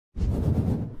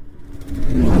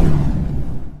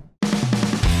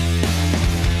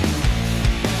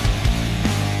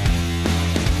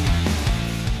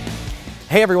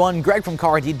Hey everyone, Greg from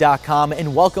CARiD.com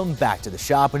and welcome back to the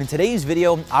shop. And in today's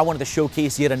video, I wanted to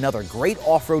showcase yet another great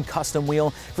off-road custom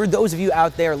wheel for those of you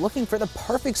out there looking for the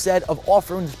perfect set of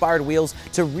off-road inspired wheels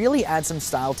to really add some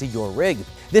style to your rig.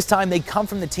 This time they come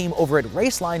from the team over at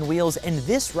Raceline Wheels, and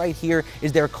this right here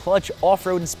is their Clutch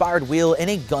off-road inspired wheel in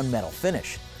a gunmetal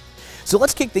finish. So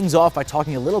let's kick things off by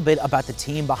talking a little bit about the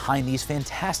team behind these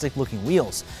fantastic looking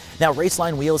wheels. Now,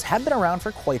 Raceline wheels have been around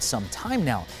for quite some time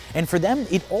now, and for them,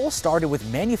 it all started with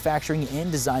manufacturing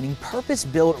and designing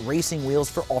purpose-built racing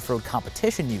wheels for off-road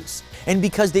competition use. And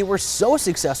because they were so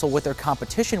successful with their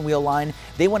competition wheel line,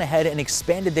 they went ahead and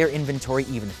expanded their inventory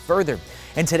even further.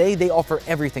 And today they offer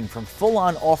everything from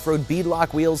full-on off-road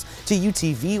beadlock wheels to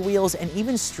UTV wheels and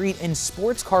even street and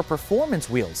sports car performance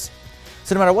wheels.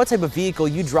 So no matter what type of vehicle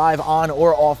you drive on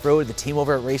or off-road, the team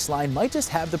over at Raceline might just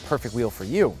have the perfect wheel for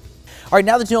you. All right,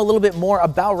 now that you know a little bit more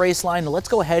about Raceline, let's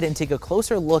go ahead and take a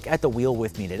closer look at the wheel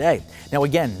with me today. Now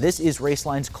again, this is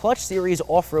Raceline's Clutch Series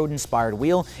off-road inspired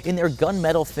wheel in their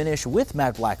gunmetal finish with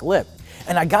matte black lip.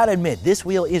 And I gotta admit, this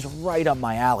wheel is right up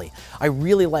my alley. I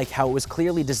really like how it was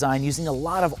clearly designed using a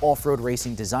lot of off-road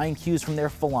racing design cues from their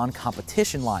full-on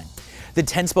competition line. The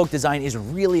 10-spoke design is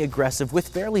really aggressive with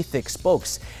fairly thick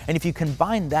spokes, and if you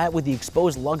combine that with the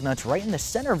exposed lug nuts right in the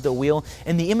center of the wheel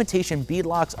and the imitation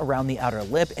beadlocks around the outer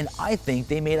lip, and I think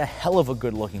they made a hell of a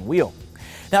good looking wheel.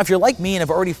 Now, if you're like me and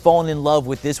have already fallen in love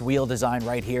with this wheel design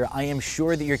right here, I am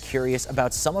sure that you're curious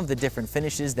about some of the different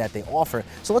finishes that they offer,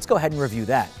 so let's go ahead and review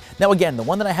that. Now again, the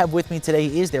one that I have with me today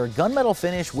is their gunmetal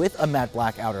finish with a matte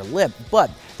black outer lip,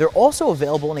 but they're also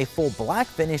available in a full black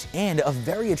finish and a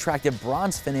very attractive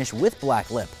bronze finish with black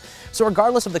lip. So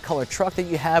regardless of the color truck that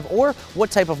you have or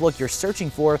what type of look you're searching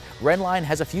for, Raceline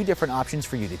has a few different options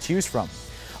for you to choose from.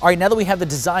 All right, now that we have the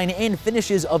design and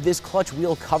finishes of this clutch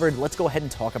wheel covered, let's go ahead and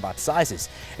talk about sizes.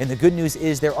 And the good news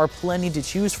is there are plenty to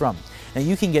choose from. Now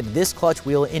you can get this clutch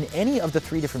wheel in any of the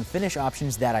 3 different finish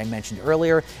options that I mentioned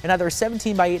earlier, in either a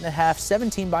 17 by 8.5,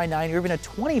 17 by 9, or even a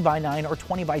 20 by 9 or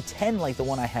 20 by 10 like the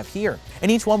one I have here. And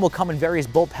each one will come in various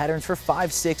bolt patterns for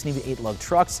 5, 6, and even 8 lug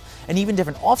trucks, and even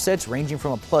different offsets ranging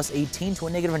from a +18 to a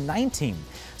 -19.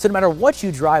 So no matter what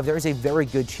you drive, there is a very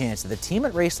good chance that the team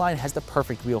at Raceline has the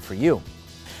perfect wheel for you.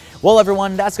 Well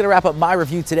everyone, that's going to wrap up my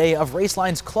review today of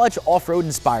Raceline's Clutch off-road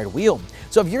inspired wheel.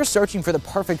 So if you're searching for the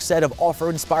perfect set of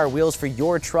off-road inspired wheels for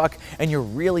your truck and you're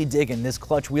really digging this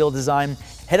clutch wheel design,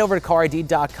 head over to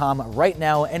CARiD.com right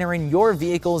now, enter in your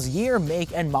vehicle's year, make,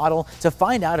 and model to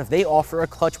find out if they offer a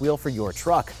clutch wheel for your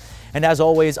truck. And as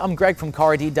always, I'm Greg from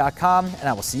CARiD.com, and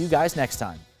I will see you guys next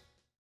time.